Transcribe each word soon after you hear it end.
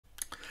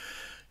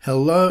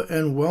Hello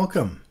and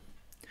welcome.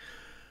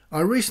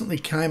 I recently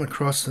came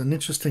across an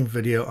interesting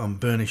video on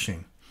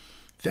burnishing.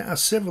 There are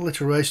several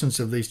iterations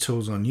of these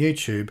tools on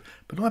YouTube,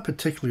 but I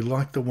particularly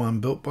like the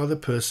one built by the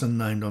person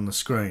named on the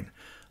screen.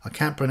 I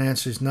can't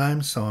pronounce his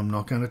name, so I'm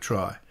not going to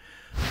try.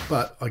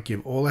 But I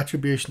give all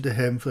attribution to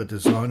him for the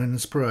design and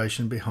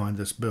inspiration behind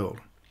this build.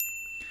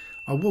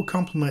 I will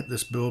complement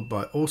this build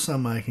by also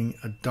making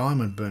a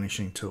diamond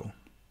burnishing tool.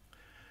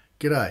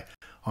 G'day,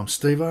 I'm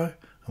Steve-O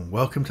and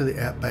welcome to the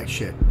Outback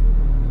shed.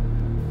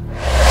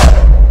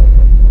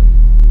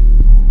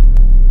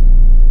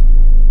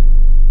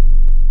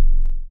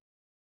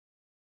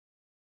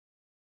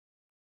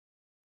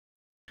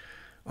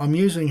 I'm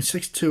using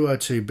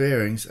 6202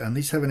 bearings, and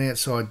these have an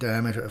outside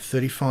diameter of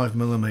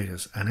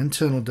 35mm, an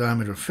internal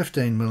diameter of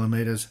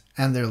 15mm,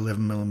 and they're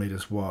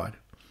 11mm wide.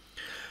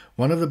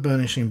 One of the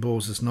burnishing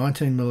balls is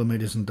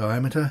 19mm in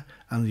diameter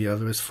and the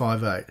other is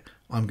 5/8.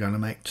 I'm going to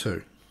make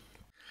two.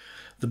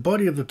 The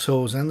body of the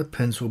tools and the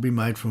pins will be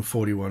made from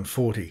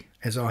 4140,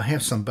 as I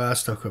have some bar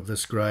stock of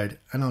this grade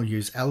and I'll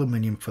use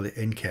aluminium for the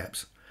end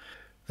caps.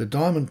 The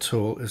diamond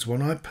tool is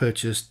one I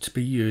purchased to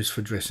be used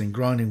for dressing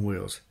grinding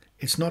wheels.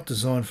 It's not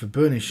designed for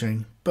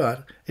burnishing,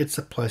 but it's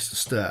a place to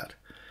start.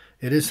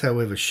 It is,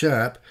 however,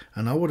 sharp,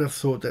 and I would have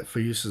thought that for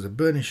use as a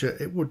burnisher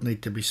it would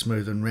need to be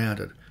smooth and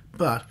rounded,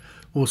 but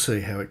we'll see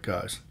how it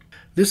goes.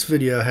 This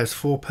video has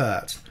four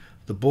parts: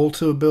 the ball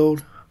tool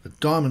build, the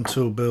diamond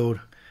tool build,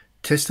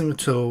 testing the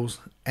tools,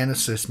 and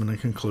assessment and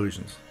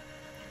conclusions.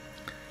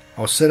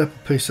 I'll set up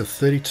a piece of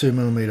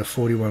 32mm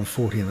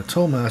 4140 in the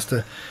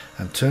TOOLMASTER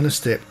and turn a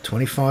step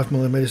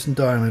 25mm in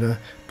diameter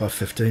by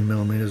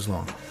 15mm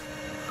long.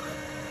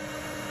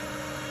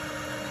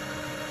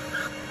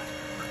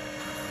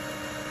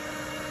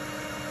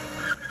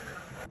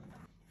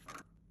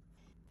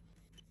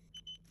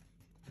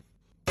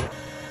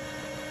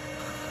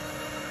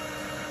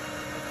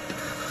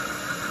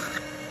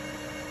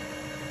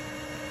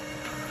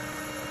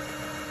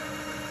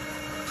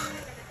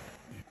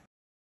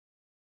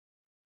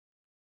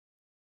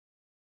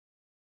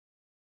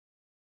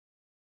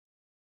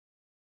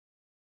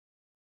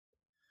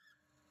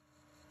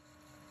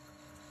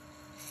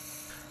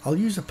 I'll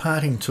use a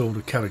parting tool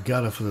to cut a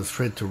gutter for the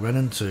thread to run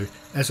into,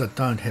 as I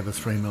don't have a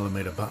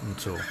 3mm button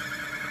tool.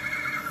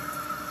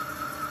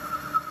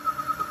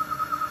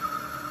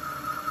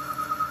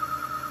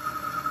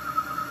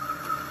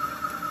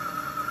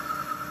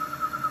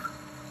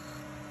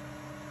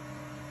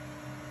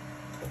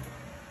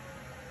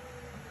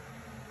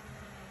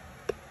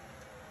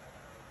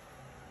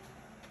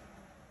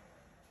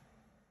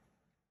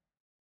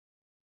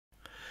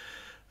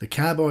 The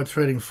carbide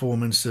threading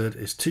form insert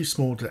is too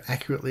small to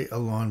accurately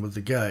align with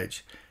the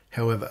gauge.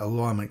 However,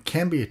 alignment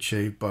can be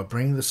achieved by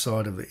bringing the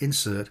side of the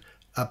insert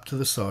up to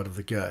the side of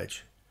the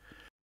gauge.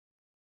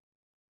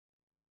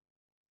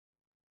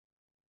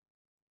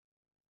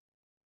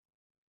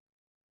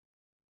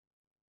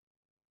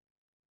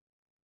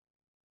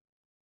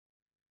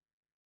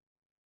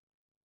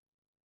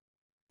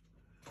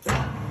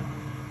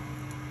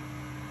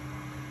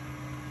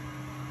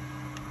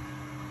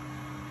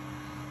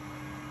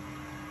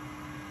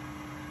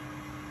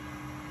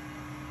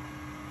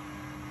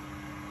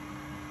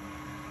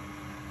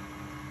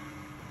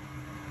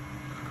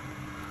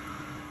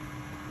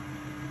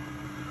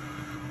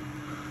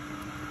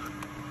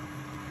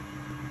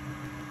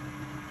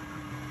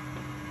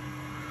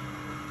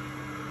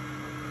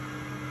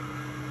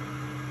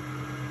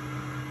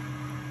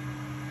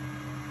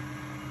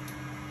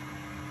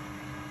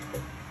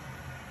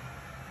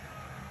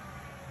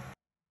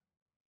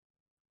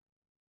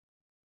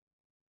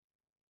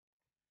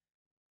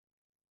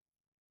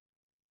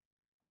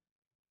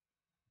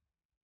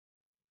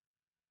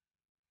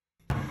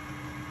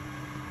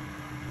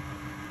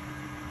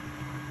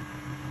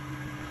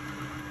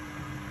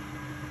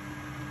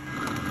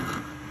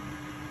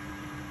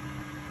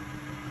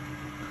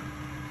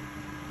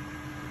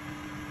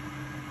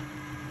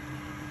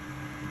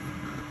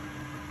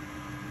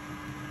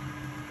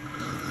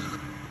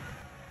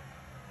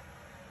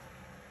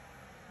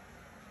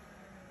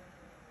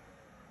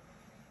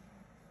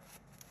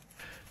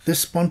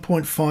 This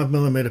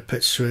 1.5mm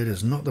pitch thread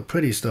is not the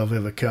prettiest I've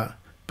ever cut,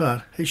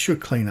 but it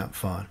should clean up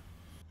fine.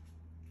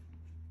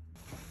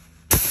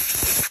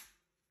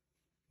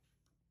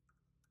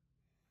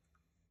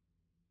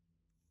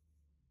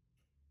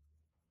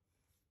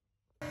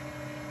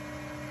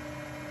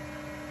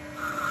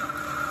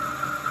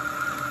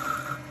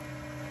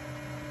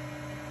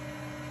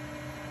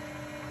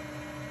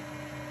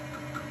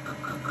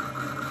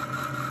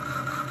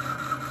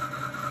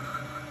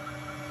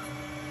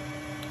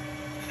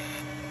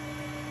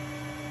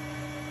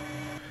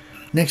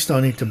 Next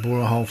I need to bore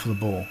a hole for the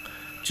ball,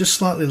 just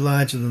slightly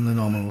larger than the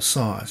nominal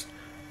size.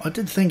 I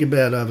did think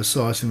about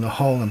oversizing the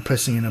hole and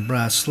pressing in a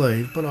brass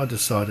sleeve, but I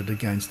decided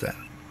against that.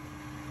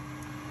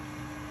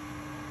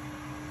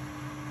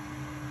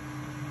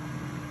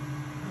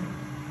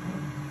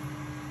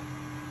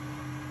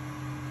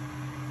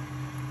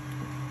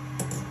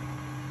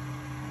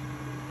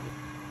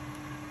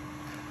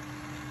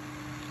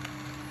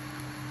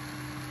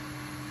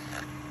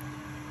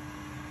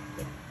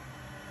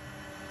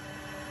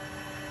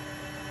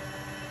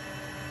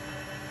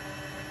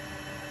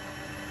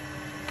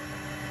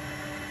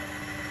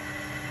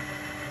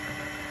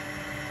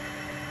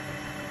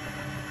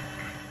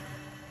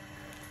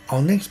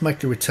 I'll next make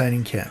the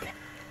retaining cap.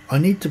 I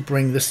need to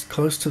bring this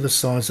close to the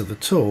size of the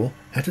tool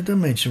at a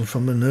dimension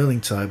from the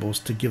knurling tables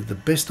to give the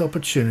best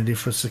opportunity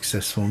for a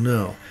successful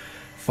knurl.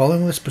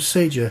 Following this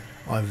procedure,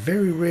 I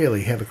very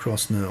rarely have a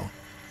cross knurl.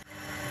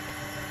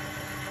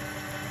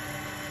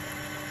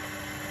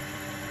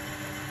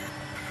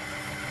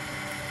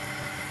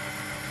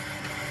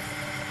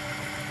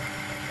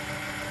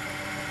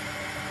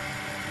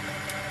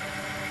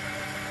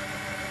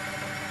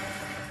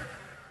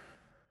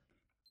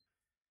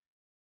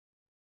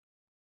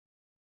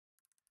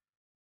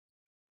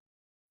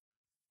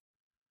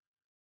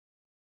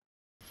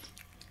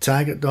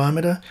 Target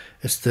diameter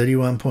is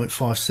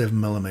 31.57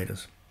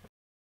 millimeters.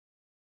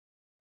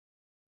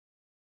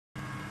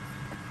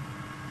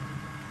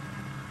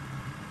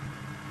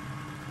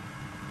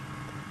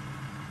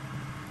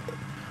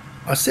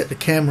 I set the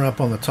camera up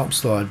on the top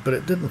slide, but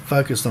it didn't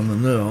focus on the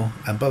knurl,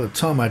 and by the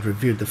time I'd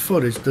reviewed the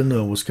footage, the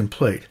knurl was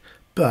complete.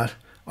 But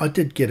I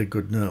did get a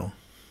good knurl.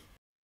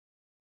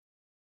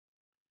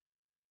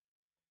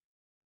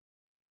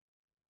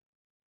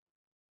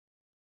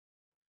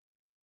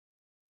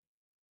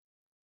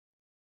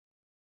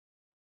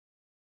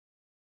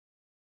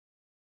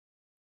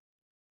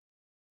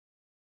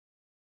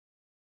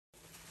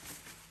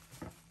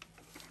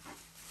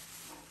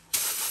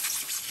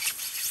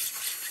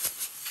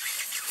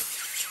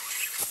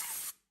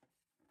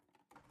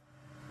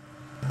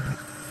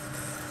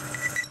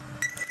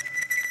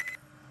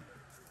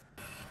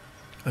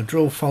 A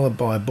drill followed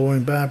by a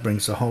boring bar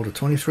brings a hole to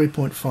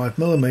 23.5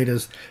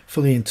 millimeters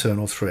for the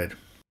internal thread.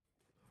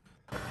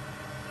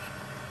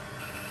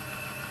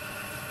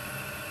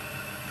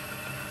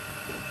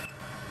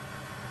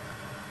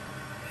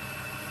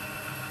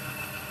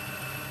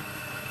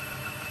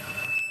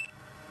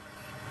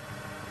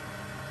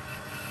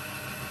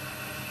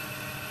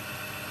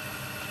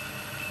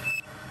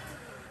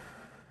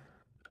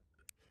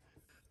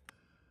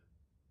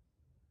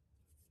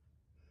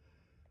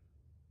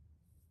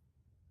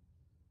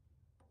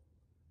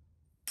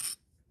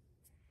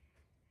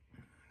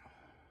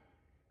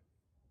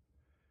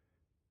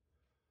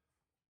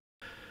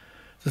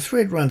 The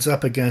thread runs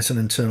up against an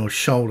internal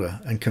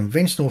shoulder, and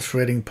conventional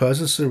threading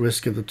poses the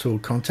risk of the tool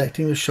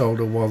contacting the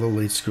shoulder while the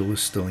lead screw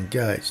is still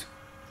engaged.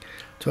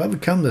 To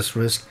overcome this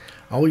risk,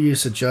 I will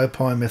use the Joe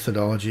Pye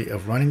methodology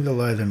of running the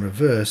lathe in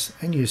reverse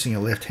and using a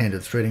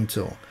left-handed threading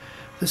tool.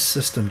 This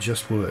system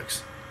just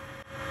works.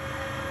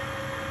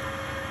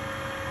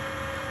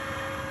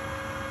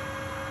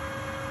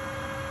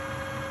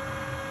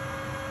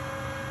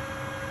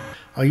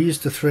 I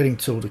used the threading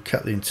tool to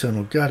cut the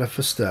internal gutter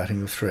for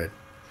starting the thread.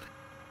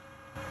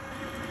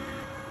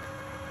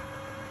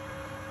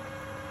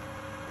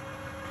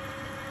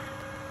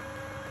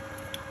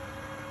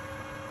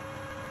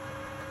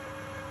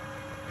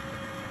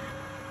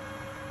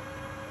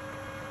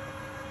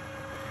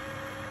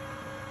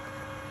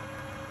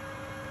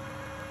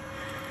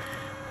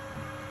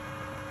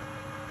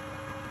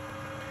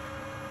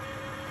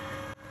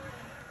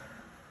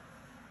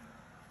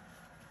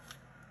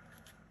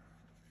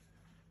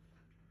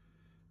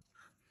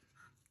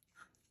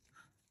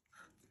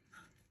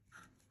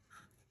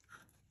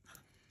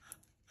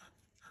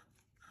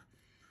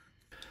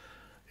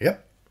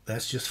 Yep,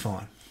 that's just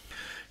fine.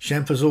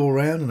 Chamfers all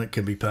around and it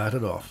can be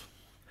parted off.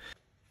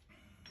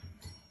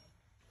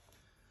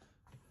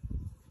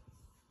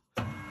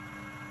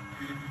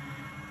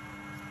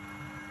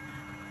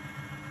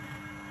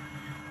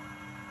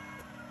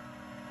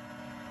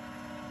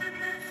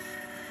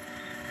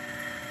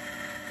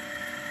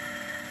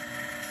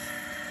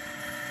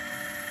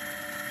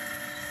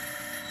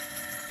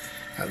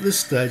 At this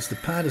stage the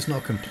part is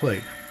not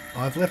complete.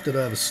 I've left it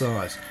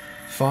oversized.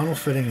 Final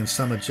fitting and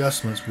some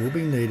adjustments will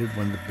be needed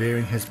when the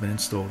bearing has been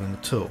installed in the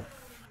tool.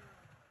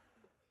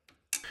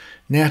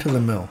 Now to the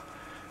mill.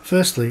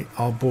 Firstly,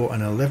 I'll bore an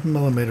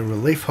 11mm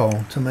relief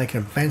hole to make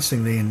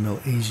advancing the end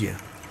mill easier.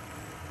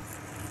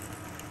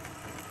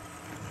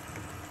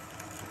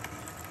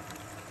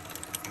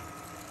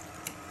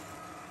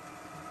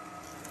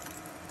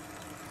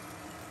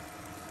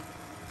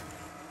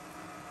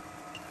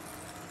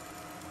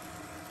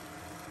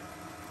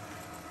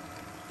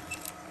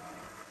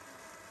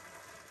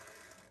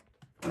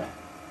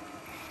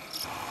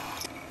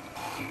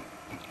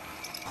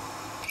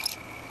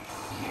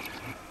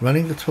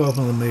 Running the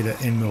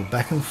 12mm end mill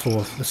back and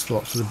forth, the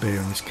slot for the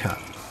bearing is cut.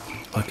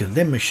 I can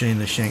then machine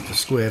the shank to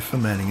square for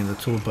mounting in the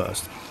tool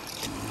post.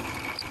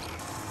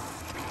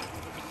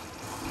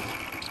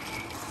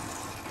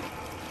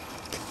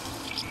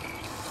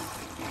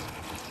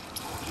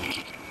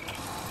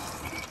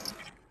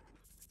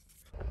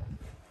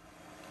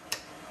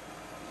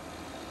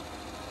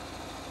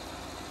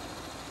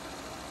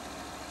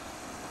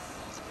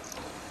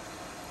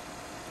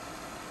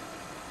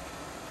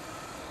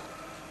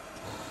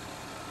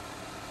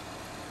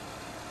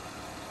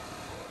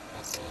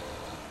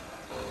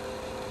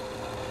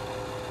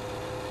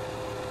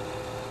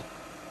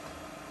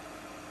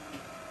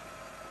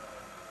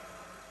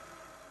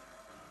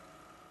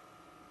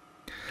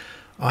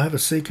 I have a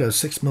Seiko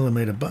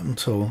 6mm button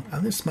tool,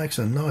 and this makes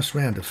a nice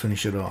round to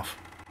finish it off.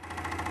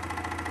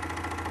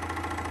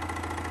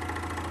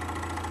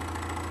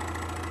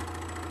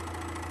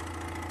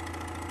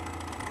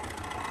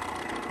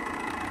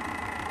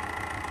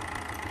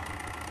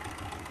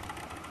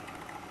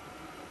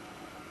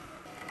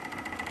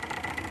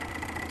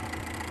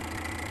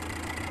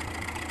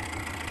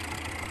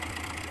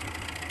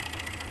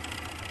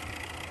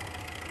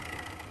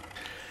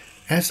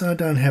 As I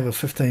don't have a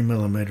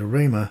 15mm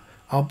reamer,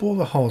 I'll bore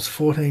the holes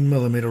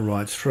 14mm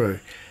right through,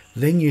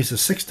 then use a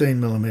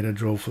 16mm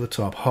drill for the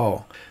top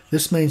hole.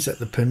 This means that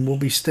the pin will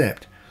be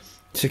stepped,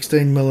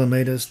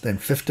 16mm, then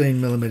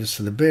 15mm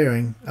for the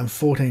bearing, and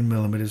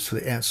 14mm for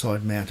the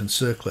outside mount and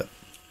circlip.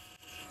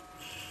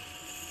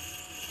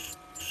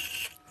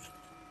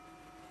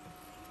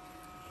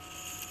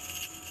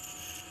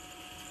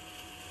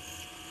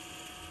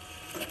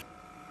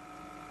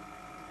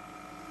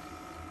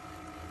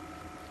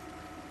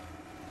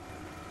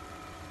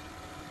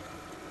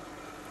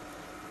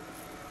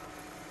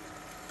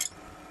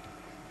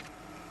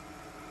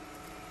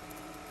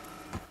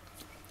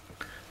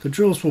 The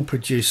drills will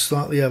produce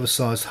slightly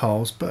oversized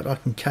holes, but I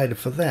can cater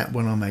for that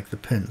when I make the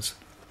pins.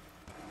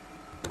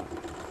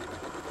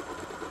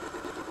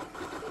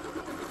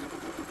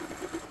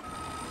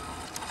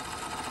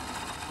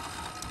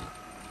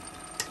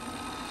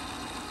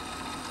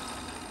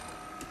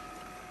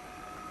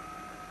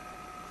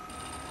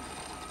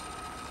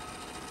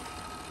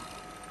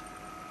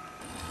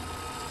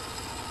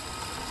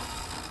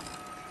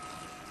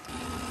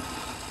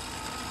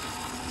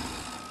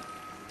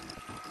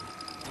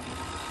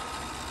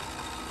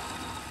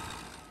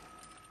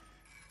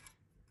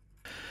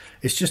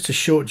 It's just a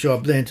short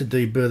job then to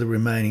deburr the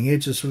remaining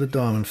edges with a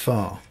diamond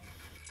file.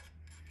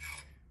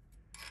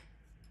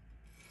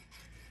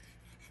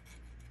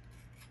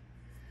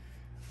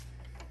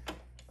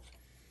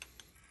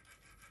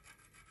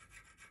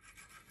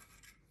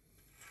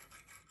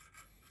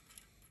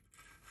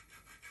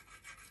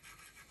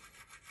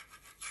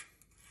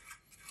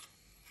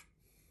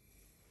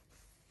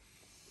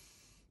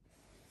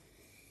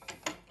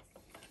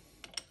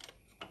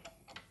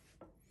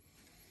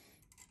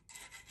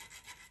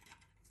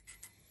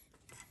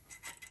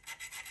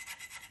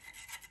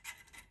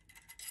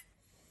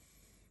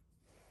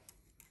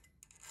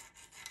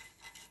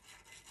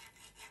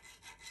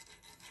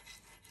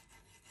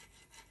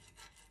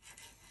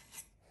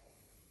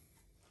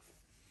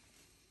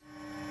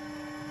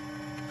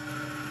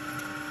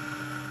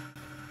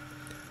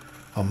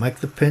 I'll make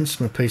the pins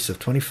from a piece of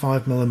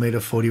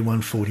 25mm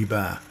 4140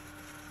 bar.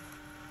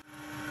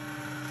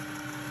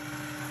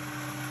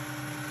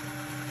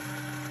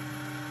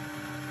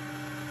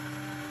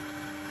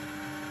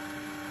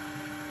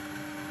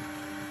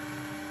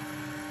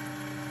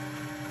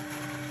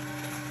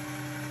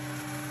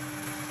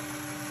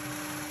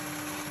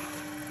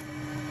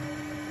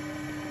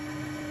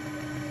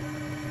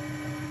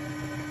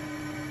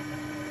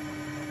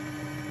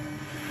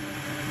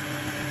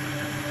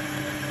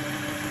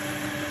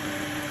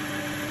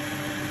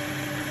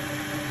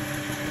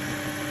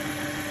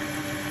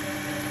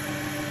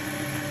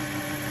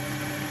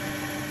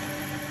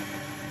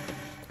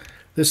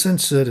 This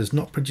insert is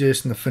not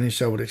producing the finish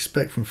I would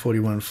expect from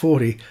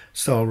 4140,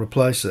 so I'll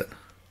replace it.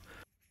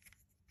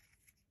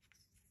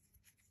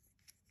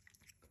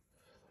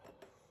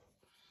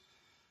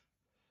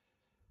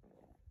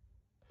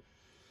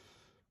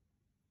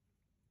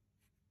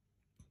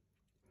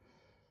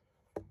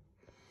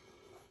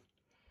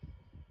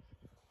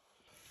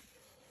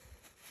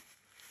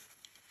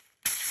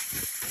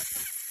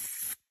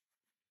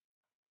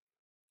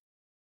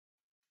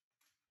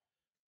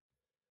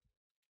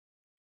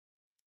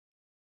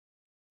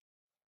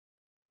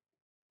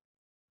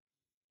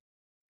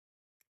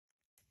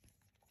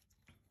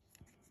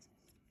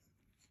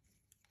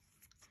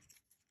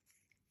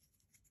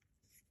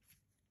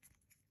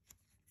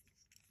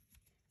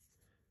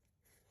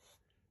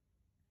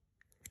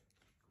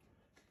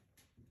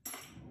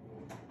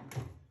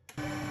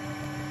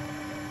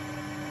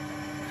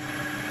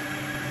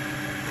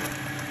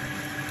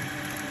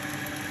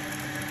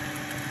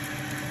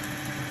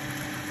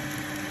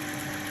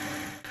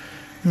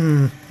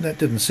 That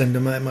didn't seem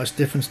to make much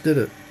difference, did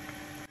it?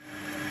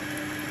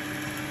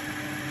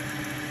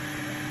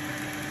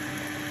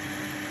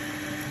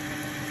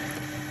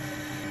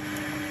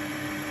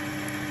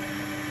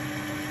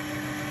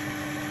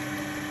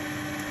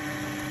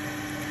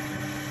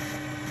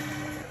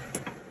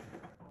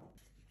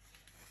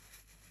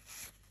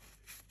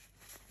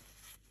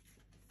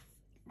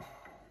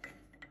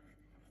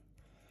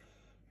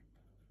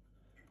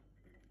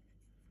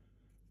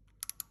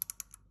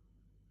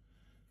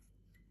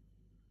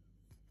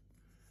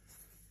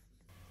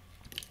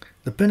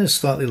 The pin is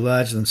slightly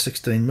larger than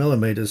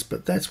 16mm,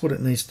 but that's what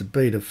it needs to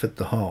be to fit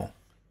the hole.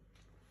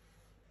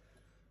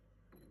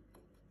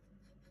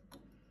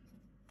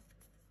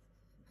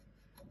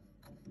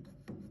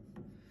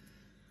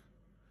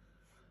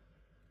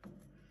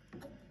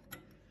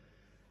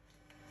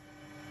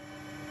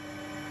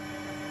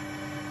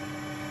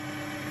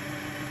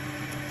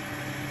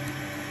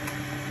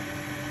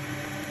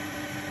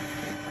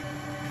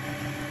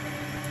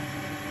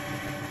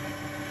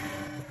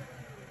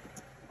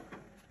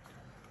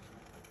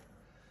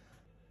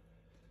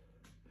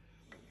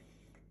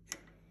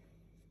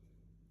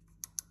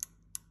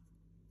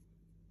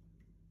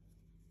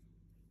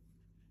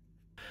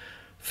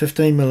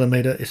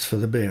 15mm is for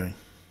the bearing.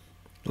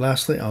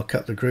 Lastly, I'll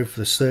cut the groove for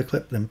the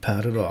circlip, then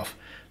part it off.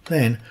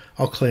 Then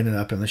I'll clean it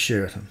up in the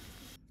Sheraton.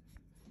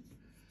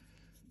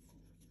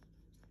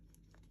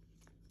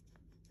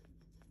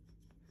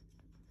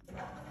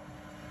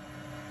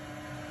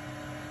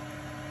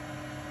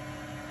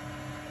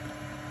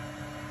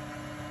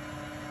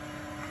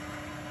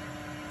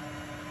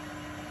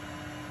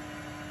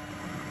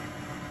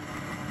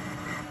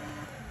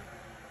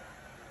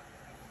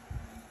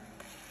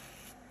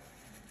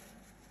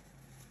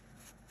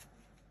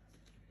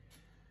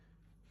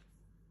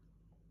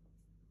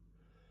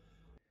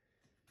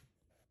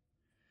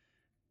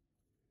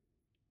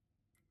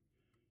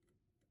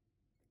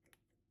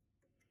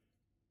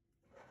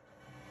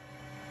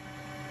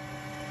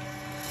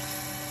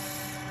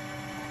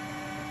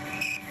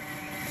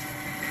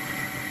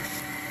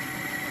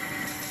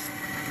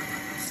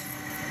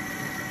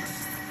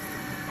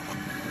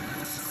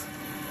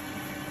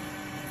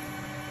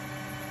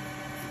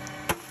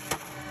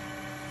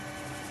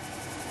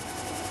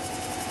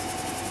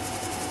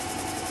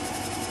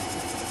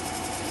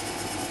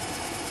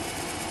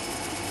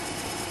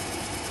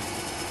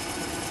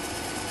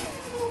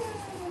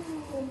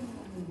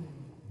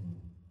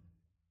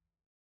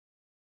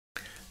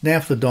 Now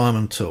for the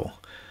diamond tool.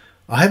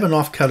 I have an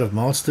offcut of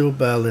mild steel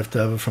bar left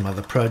over from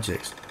other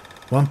projects.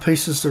 One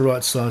piece is the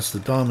right size for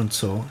the diamond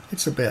tool.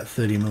 It's about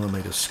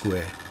 30mm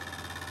square.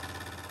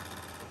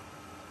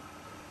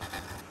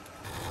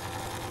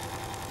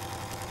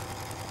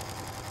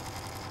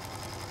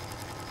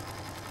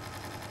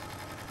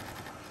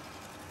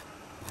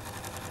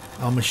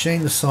 I'll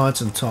machine the sides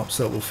and top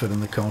so it will fit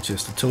in the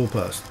Colchester tool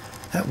post.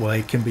 That way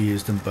it can be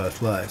used in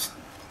both lathes.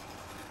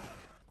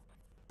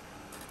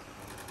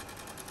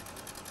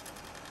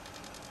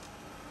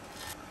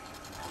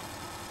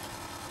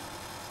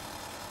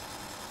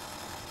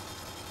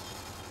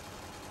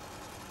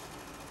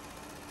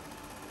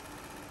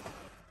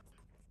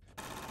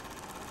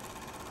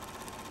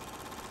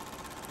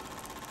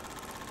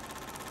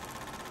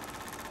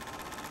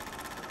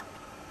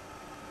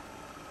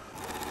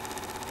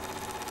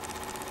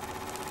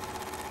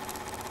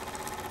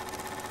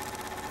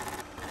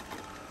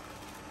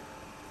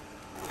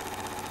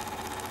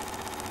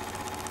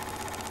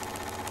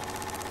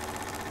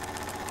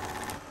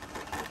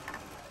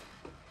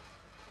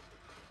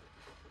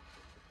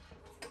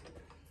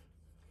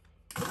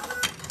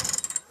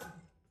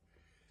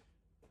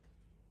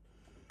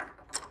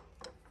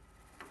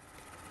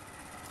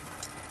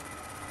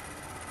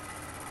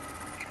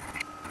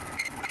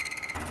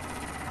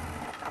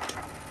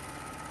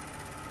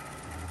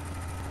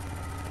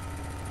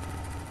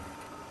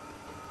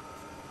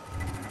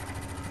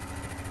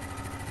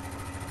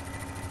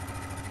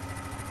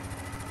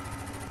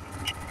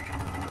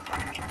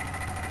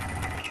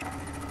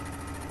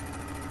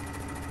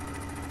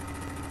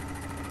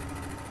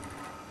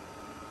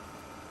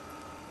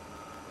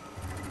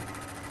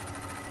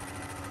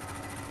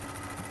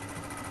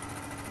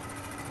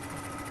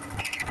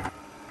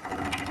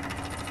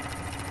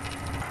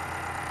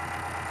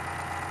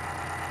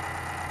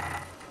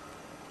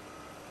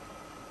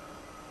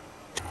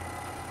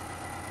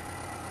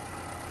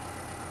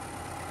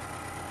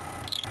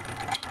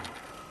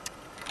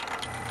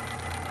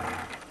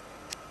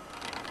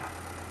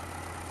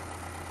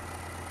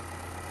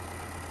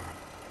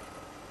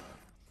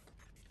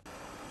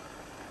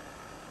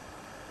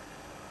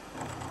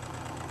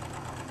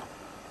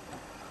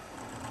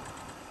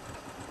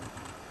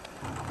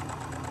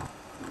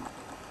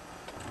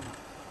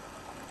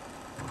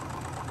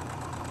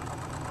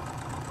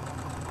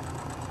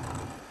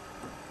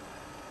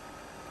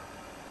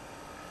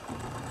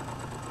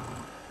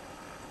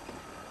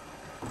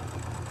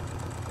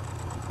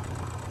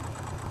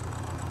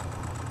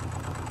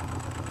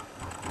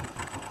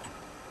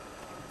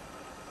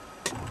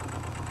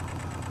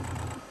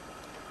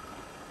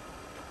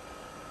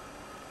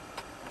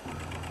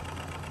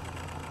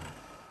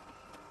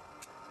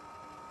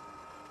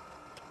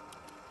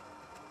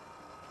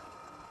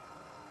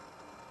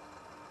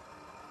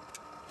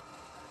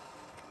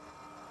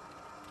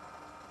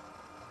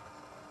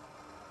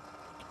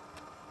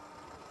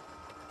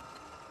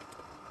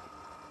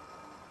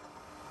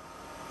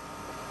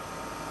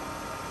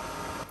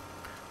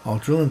 I'll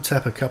drill and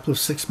tap a couple of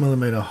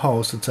 6mm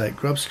holes to take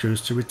grub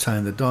screws to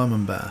retain the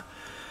diamond bar.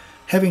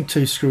 Having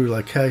two screw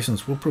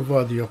locations will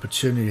provide the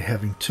opportunity of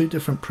having two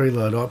different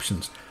preload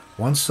options,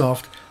 one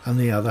soft and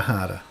the other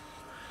harder.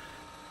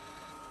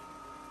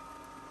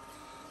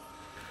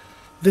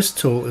 This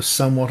tool is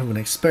somewhat of an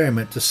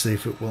experiment to see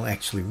if it will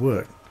actually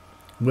work,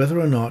 whether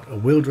or not a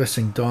wheel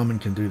dressing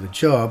diamond can do the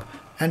job,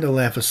 and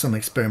allow for some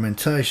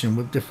experimentation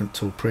with different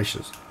tool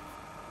pressures.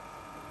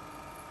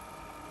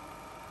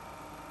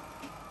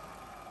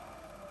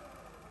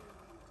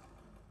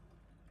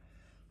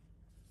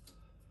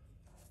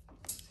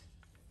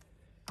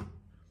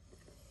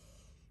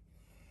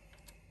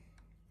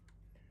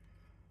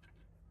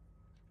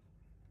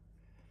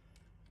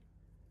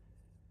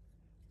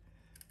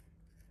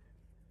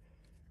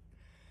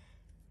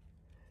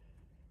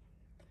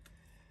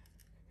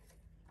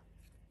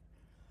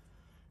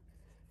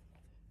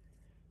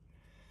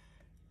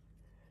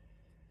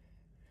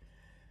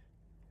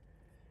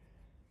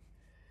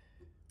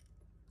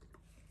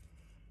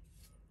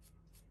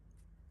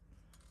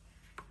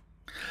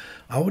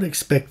 I would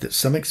expect that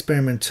some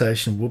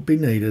experimentation would be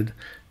needed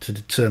to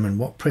determine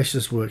what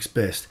pressures works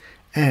best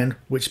and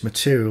which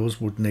materials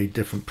would need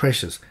different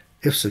pressures.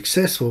 If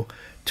successful,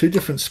 2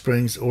 different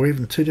springs or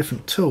even 2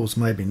 different tools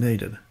may be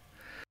needed.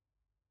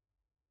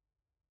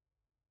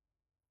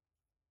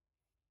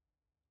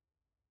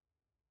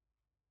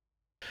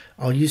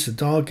 I'll use the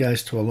dial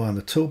gauge to align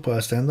the tool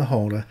post and the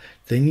holder,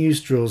 then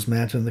use drills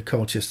mounted in the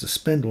Colchester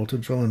spindle to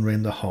drill and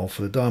ream the hole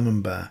for the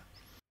diamond bar.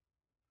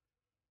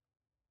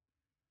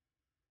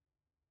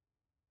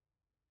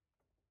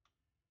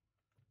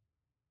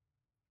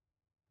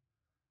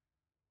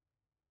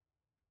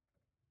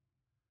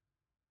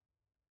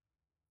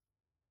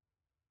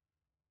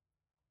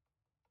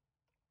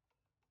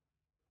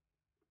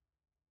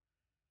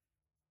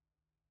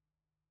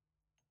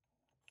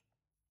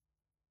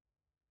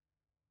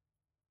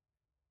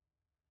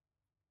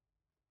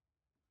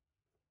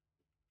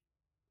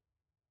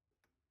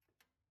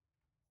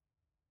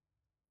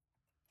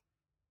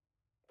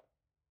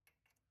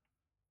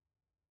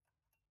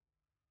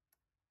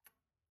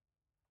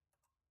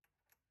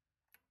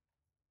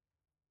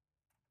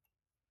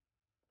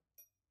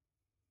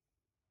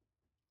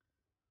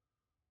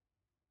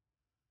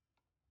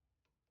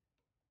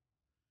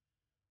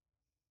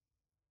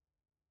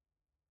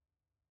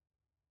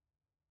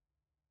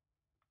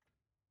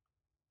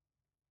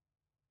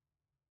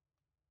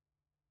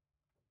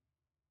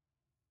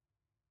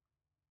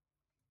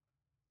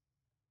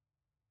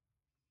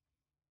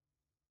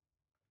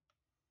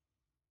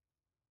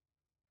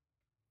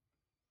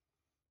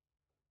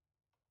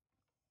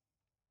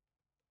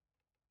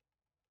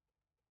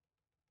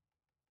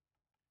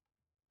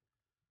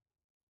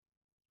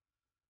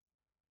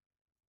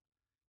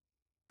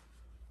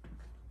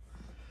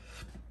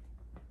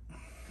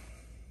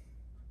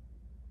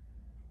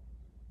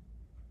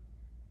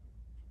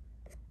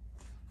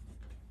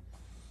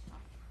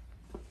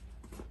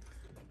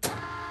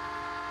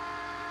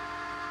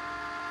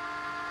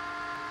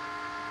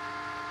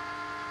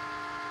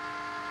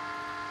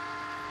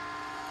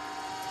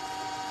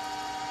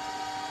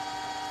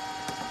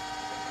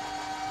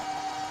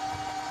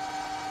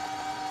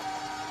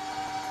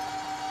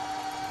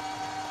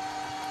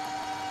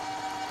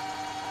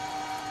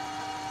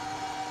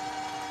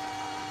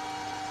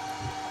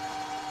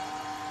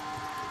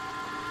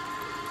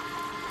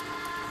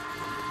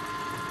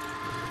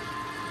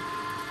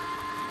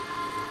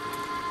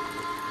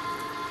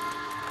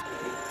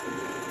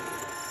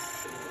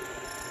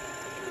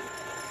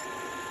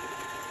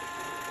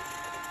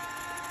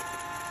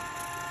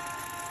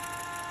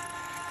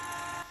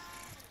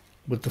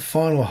 With the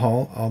final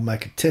hole, I'll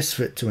make a test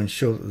fit to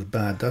ensure that the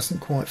bar doesn't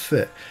quite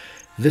fit.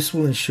 This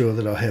will ensure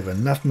that I have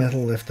enough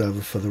metal left over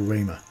for the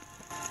reamer.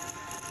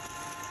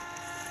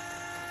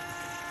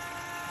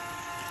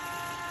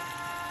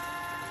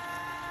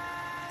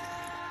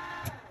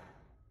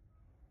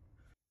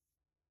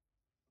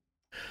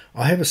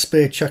 I have a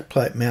spare chuck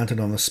plate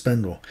mounted on the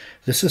spindle.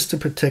 This is to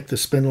protect the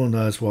spindle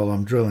nose while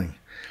I'm drilling.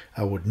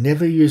 I would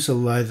never use a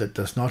lathe that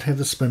does not have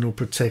the spindle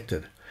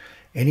protected.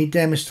 Any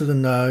damage to the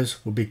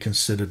nose will be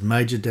considered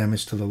major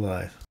damage to the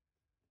lathe.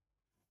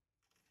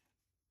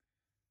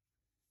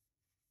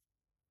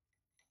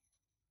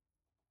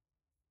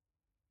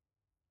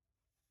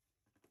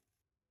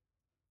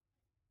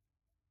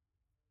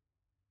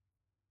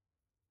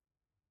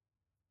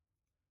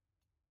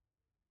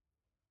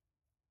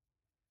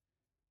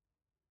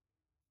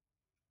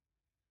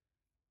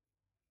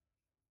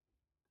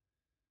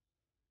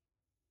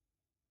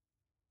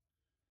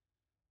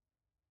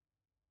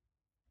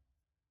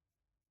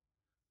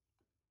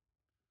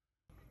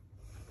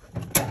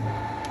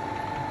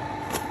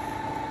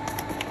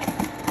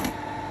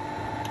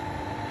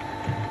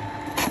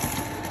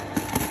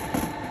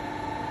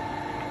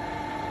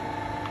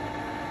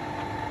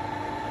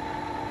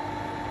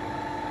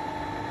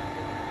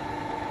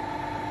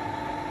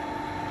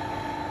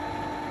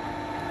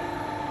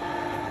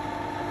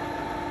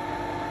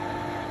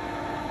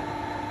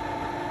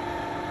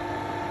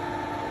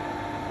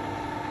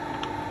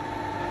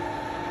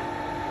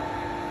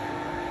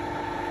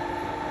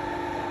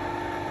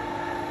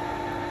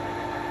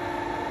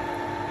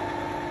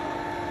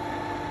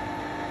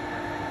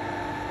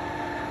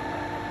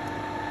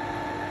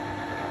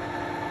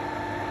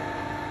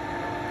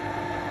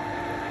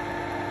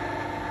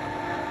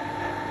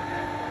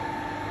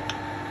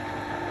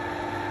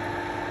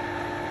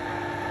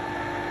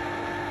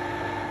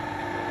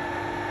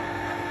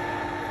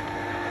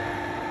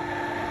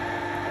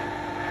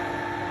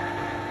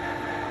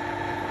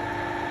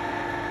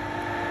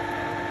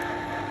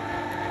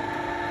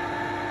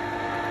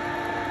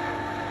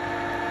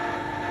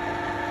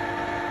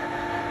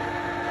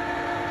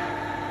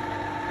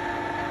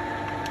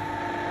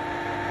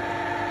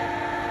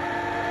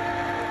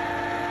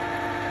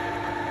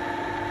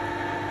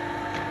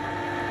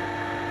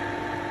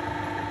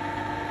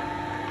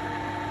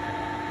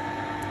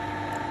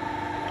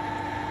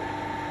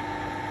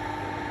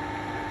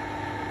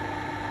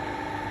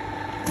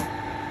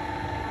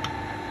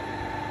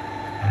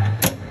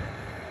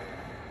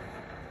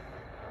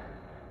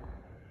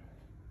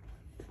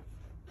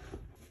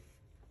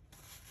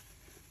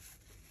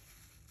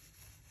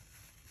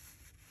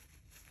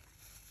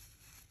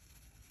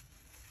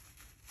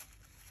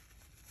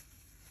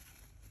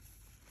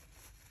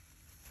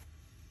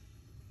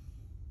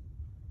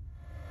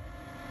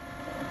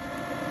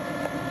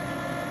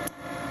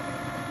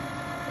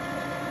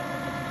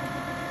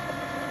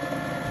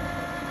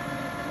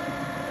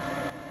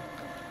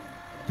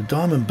 The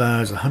diamond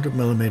bar is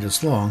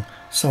 100mm long,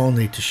 so I'll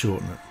need to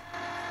shorten it.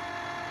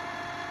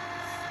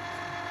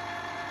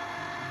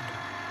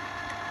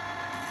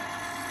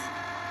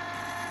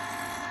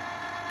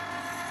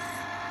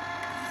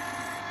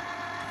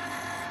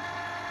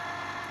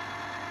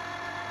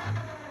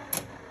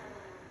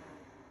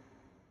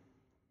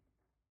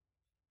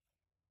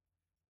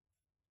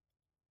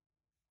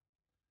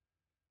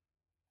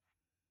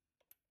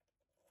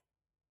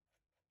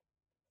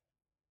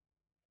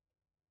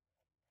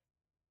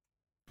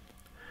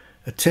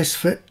 A test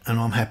fit, and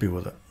I'm happy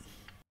with it.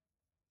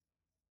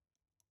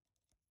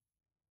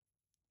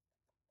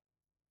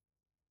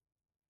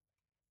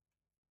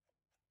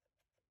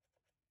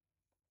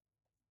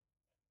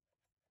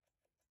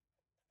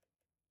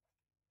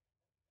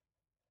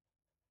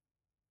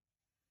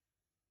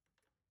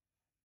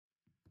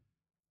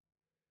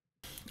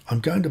 I'm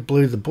going to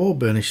blue the ball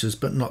burnishes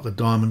but not the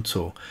diamond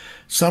tool.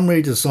 Some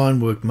redesign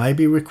work may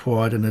be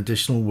required and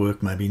additional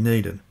work may be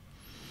needed.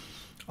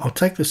 I'll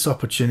take this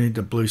opportunity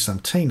to blue some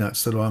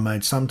T-nuts that I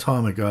made some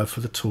time ago for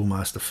the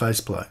TOOLMASTER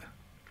faceplate.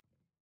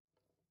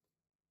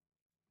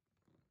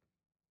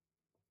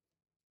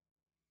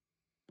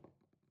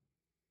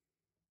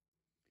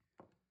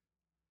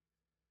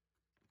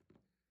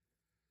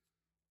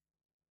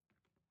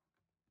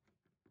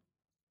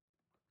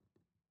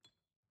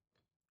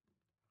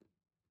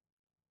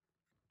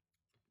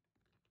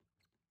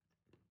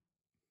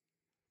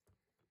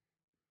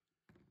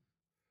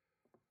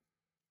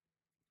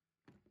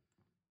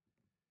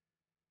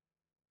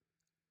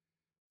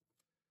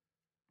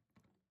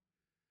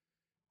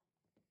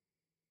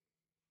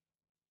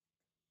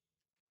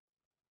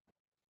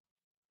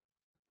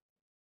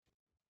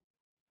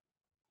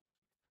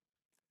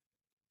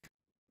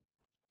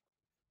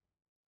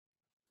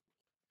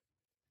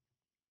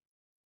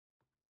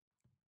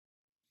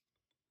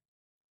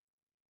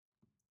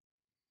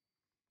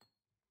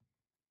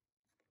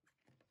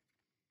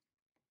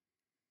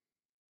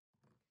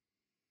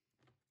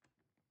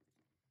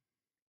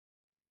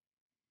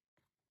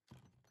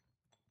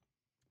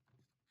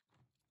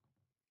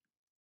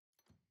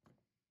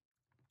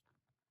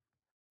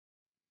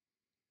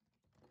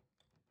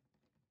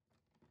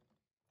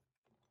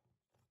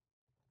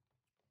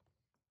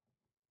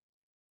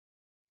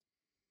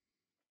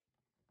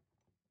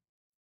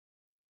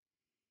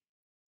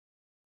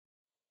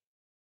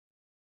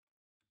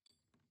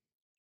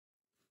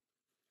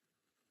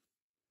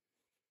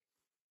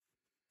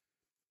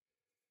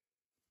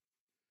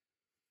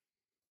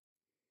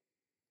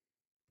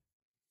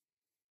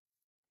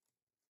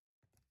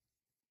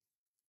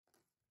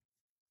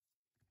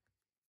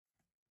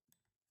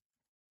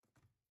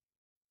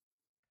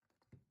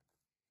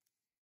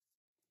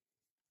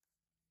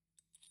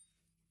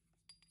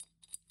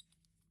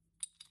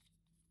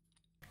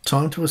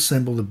 Time to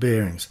assemble the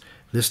bearings.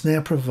 This now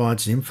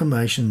provides the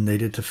information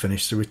needed to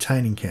finish the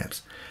retaining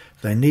caps.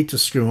 They need to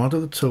screw onto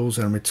the tools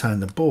and retain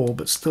the ball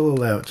but still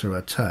allow it to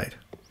rotate.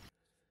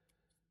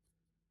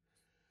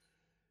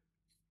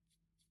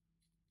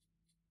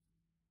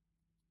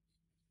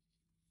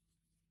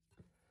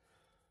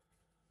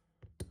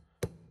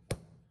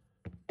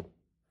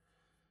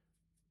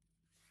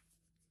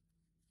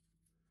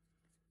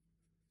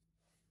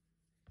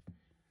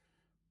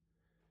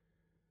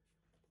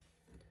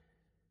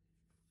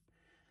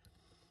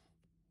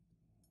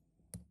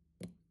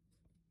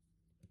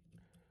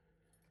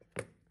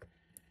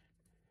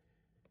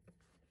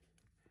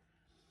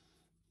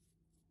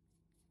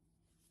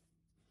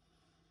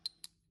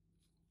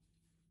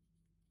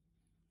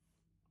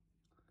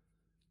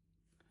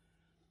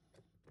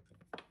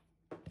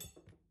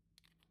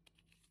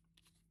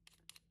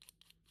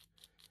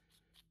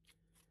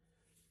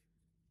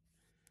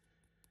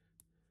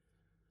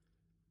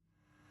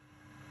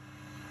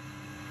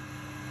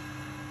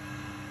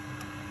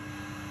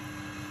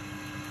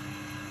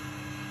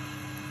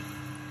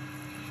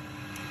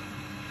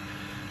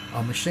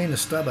 I'll machine a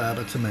stub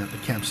arbor to mount the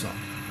caps on.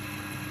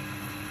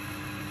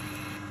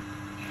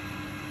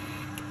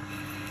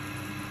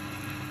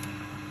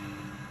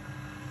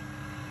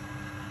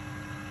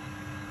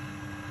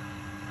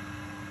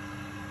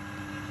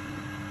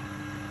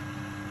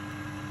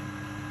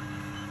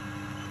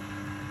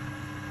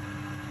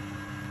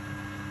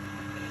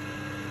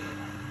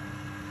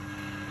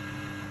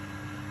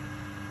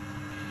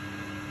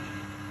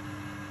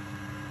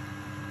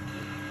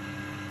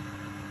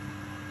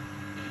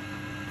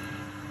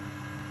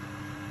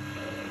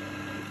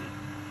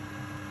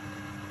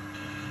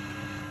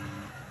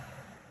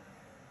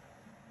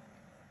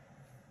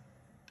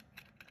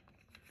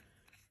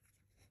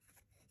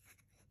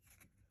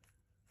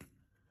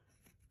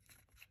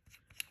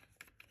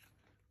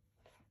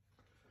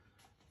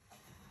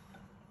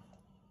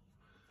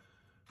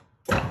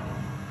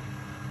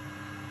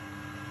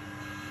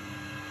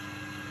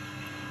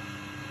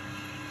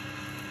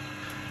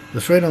 The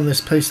thread on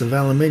this piece of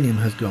aluminium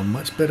has gone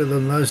much better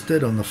than those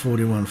did on the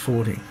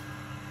 4140.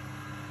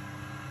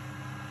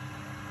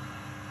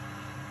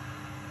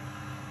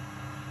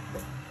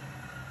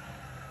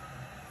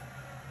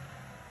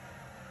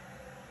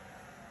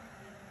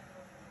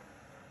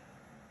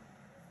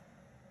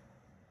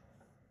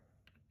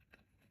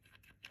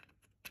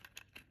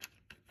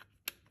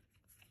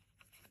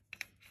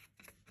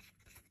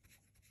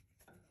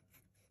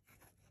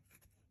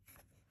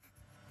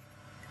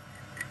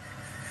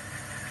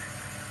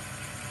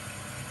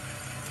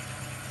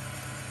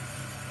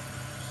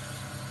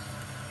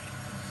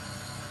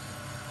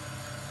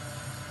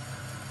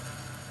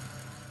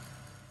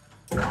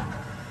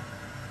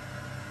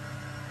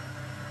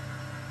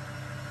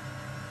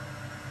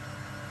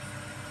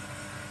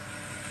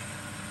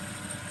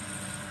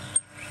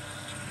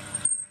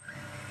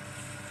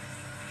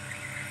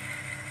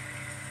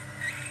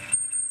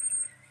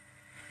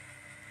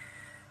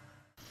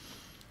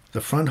 The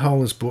front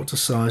hole is brought to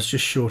size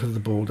just short of the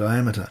ball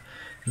diameter.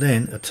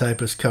 Then a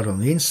taper is cut on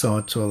the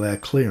inside to allow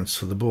clearance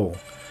for the ball.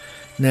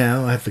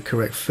 Now I have the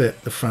correct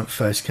fit, the front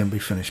face can be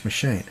finished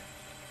machined.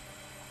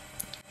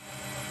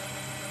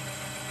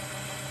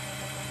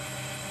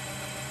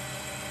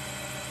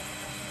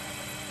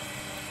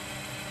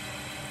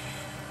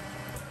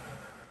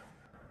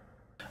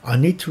 I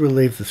need to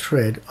relieve the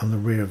thread on the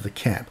rear of the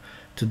cap.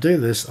 To do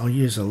this, I'll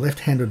use a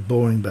left-handed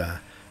boring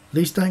bar.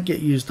 These don't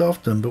get used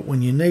often, but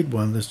when you need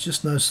one, there's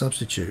just no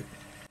substitute.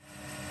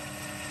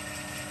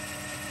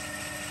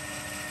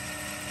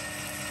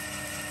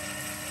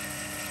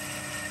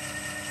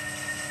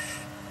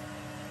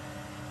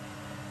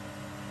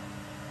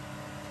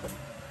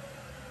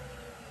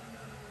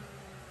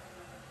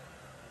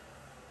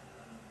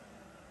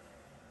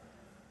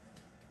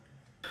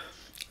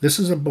 This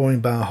is a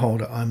boring bar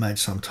holder I made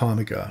some time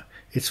ago.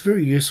 It's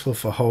very useful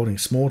for holding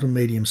small to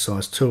medium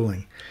sized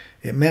tooling.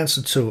 It mounts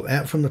the tool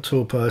out from the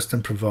tool post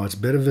and provides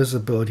better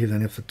visibility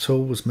than if the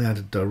tool was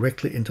mounted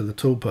directly into the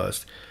tool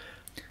post.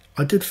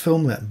 I did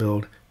film that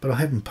build, but I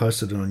haven't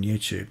posted it on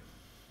YouTube.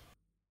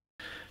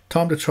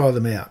 Time to try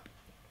them out.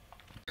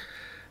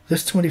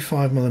 This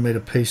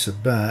 25mm piece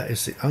of bar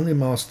is the only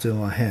mild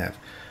steel I have.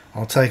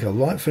 I'll take a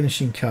light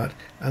finishing cut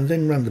and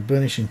then run the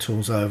burnishing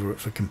tools over it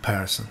for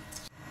comparison.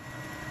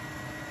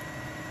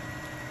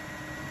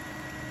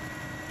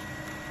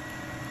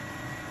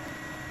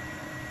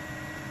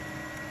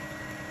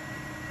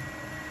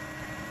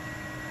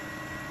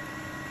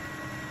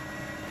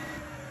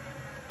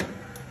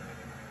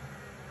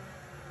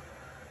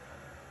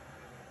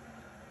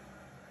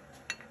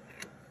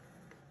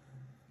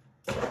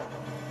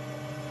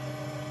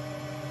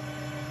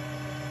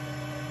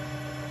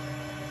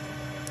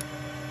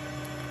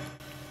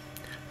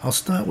 I'll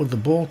start with the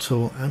ball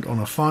tool and on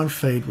a fine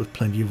feed with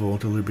plenty of oil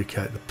to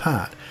lubricate the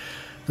part.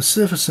 The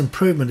surface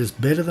improvement is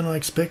better than I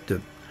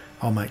expected.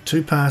 I'll make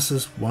 2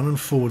 passes, one in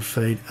forward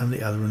feed and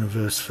the other in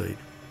reverse feed.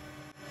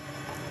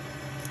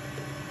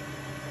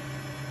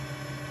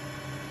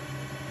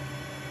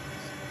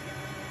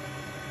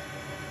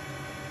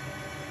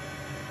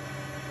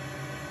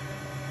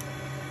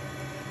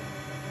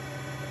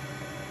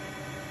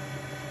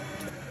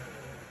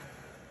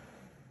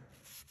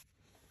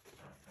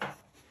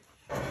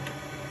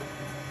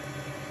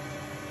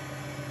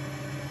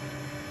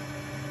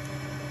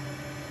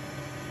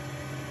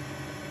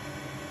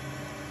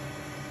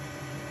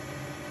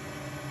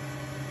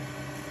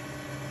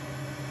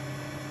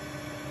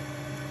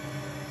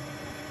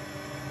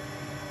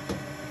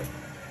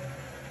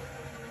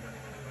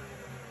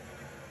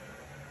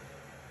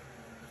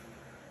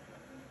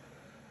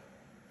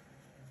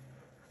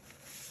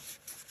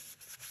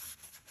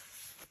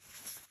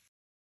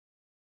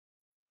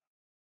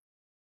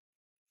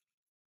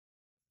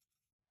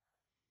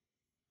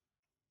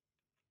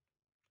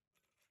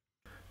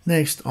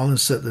 Next, I'll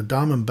insert the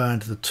diamond bar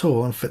into the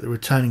tool and fit the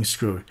retaining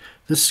screw.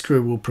 This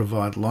screw will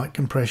provide light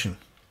compression.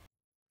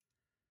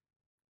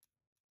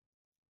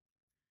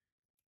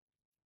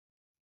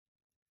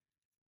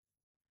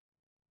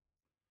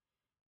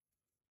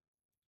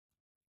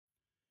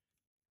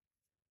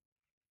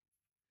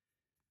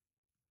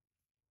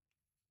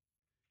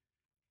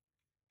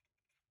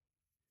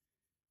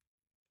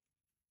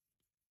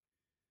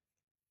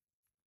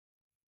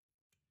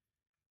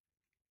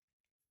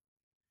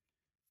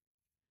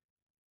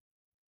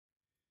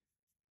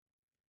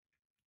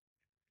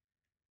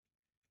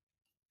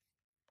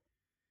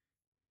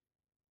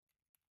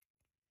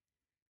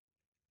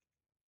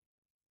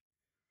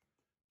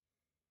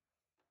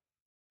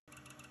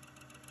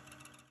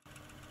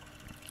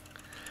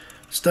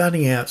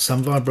 Starting out,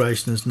 some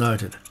vibration is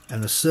noted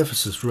and the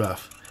surface is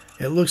rough.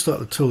 It looks like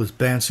the tool is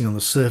bouncing on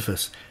the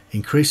surface.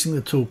 Increasing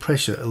the tool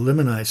pressure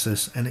eliminates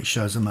this and it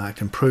shows a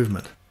marked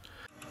improvement.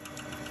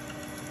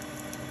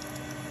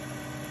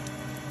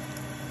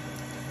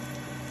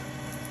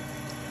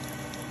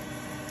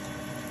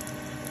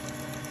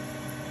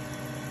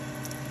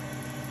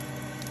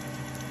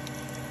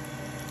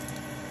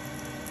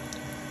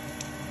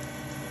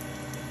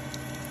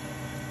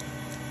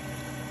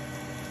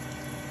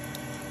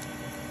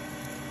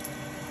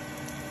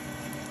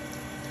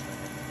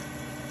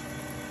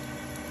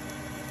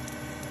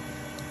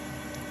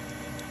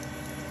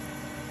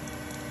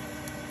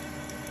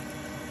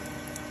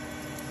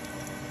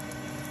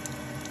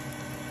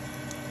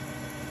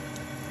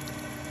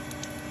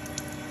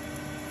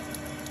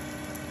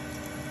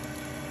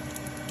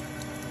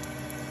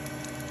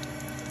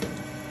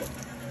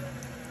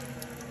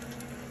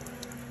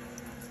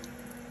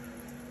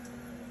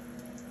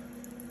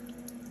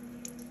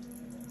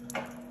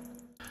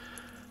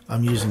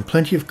 I'm using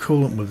plenty of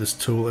coolant with this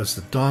tool as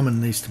the diamond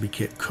needs to be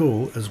kept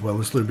cool as well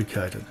as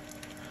lubricated.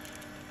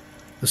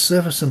 The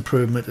surface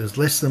improvement is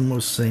less than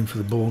was seen for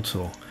the ball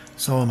tool,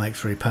 so I'll make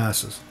 3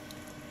 passes.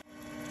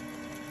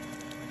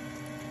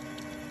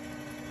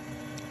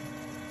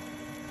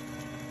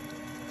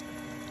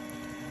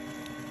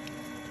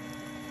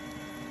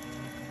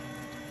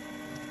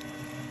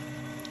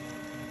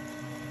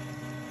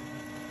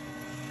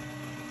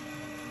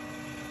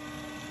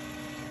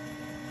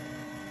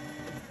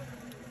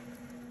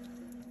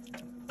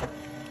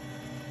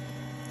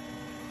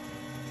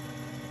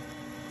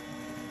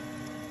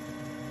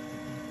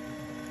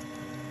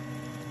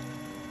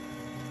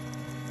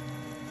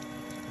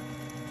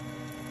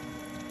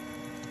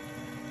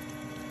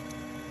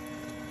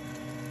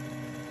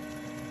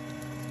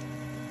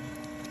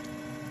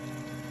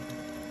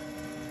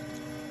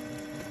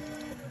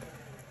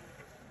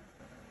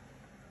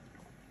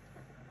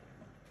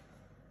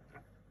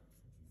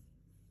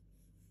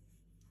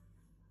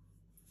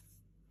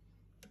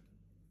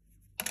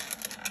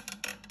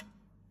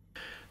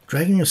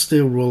 Dragging a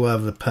steel rule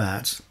over the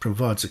parts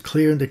provides a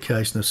clear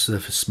indication of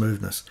surface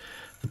smoothness.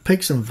 The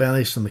peaks and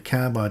valleys from the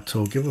carbide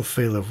tool give a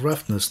feel of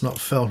roughness not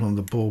felt on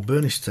the ball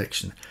burnish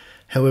section.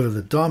 However,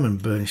 the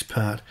diamond burnish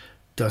part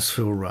does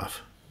feel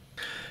rough.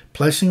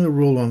 Placing the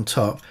rule on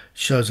top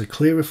shows a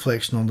clear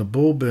reflection on the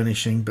ball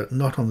burnishing but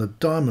not on the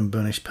diamond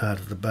burnish part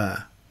of the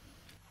bar.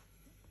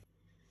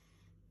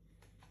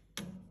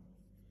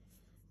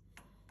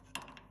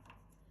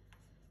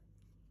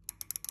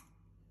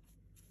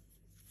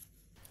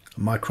 A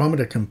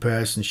micrometer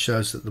comparison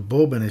shows that the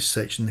ball burnish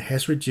section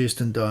has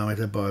reduced in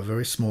diameter by a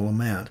very small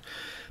amount,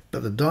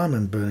 but the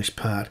diamond burnish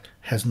part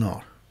has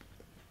not.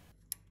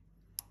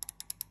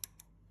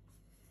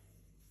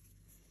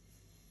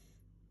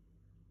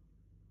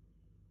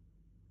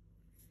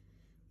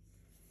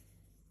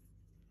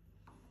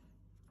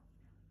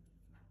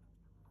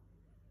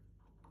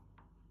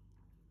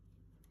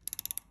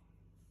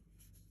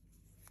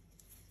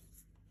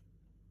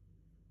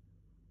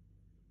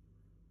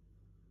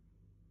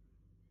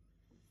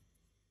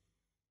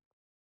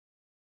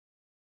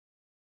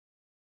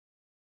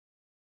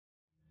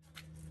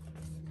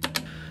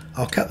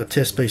 I'll cut the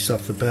test piece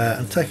off the bar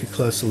and take a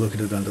closer look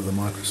at it under the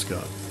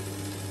microscope.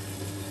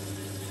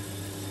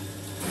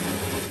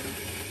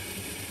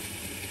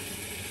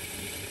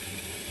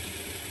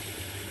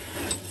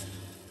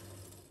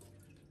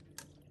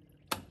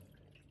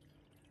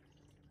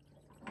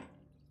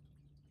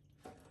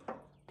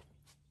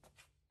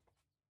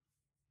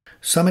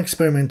 Some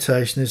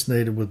experimentation is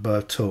needed with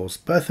both tools,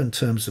 both in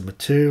terms of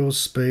materials,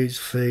 speeds,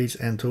 feeds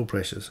and tool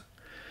pressures.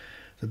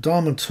 The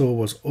diamond tool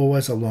was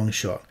always a long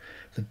shot.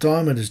 The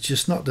diamond is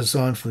just not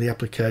designed for the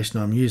application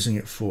I'm using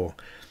it for.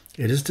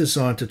 It is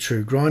designed to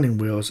true grinding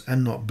wheels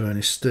and not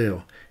burnish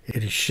steel.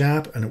 It is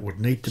sharp and it would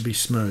need to be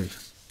smooth.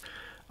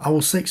 I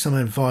will seek some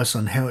advice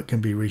on how it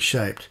can be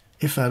reshaped,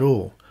 if at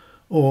all,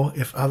 or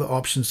if other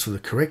options for the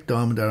correct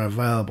diamond are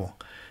available.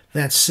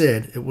 That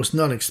said, it was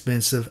not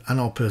expensive and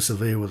I'll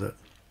persevere with it.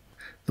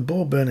 The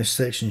ball burnish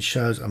section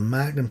shows a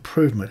marked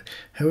improvement,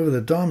 however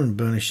the diamond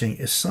burnishing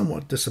is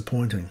somewhat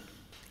disappointing.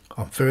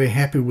 I'm very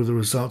happy with the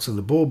results of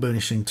the ball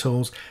burnishing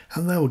tools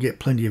and they will get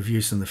plenty of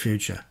use in the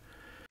future.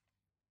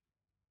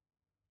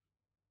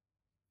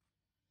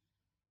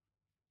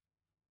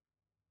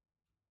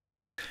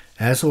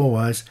 As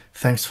always,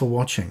 thanks for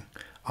watching.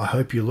 I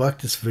hope you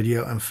liked this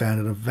video and found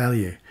it of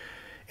value.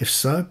 If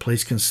so,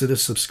 please consider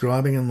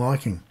subscribing and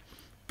liking.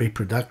 Be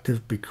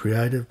productive, be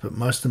creative, but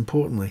most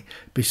importantly,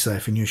 be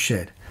safe in your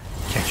shed.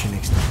 Catch you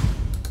next time.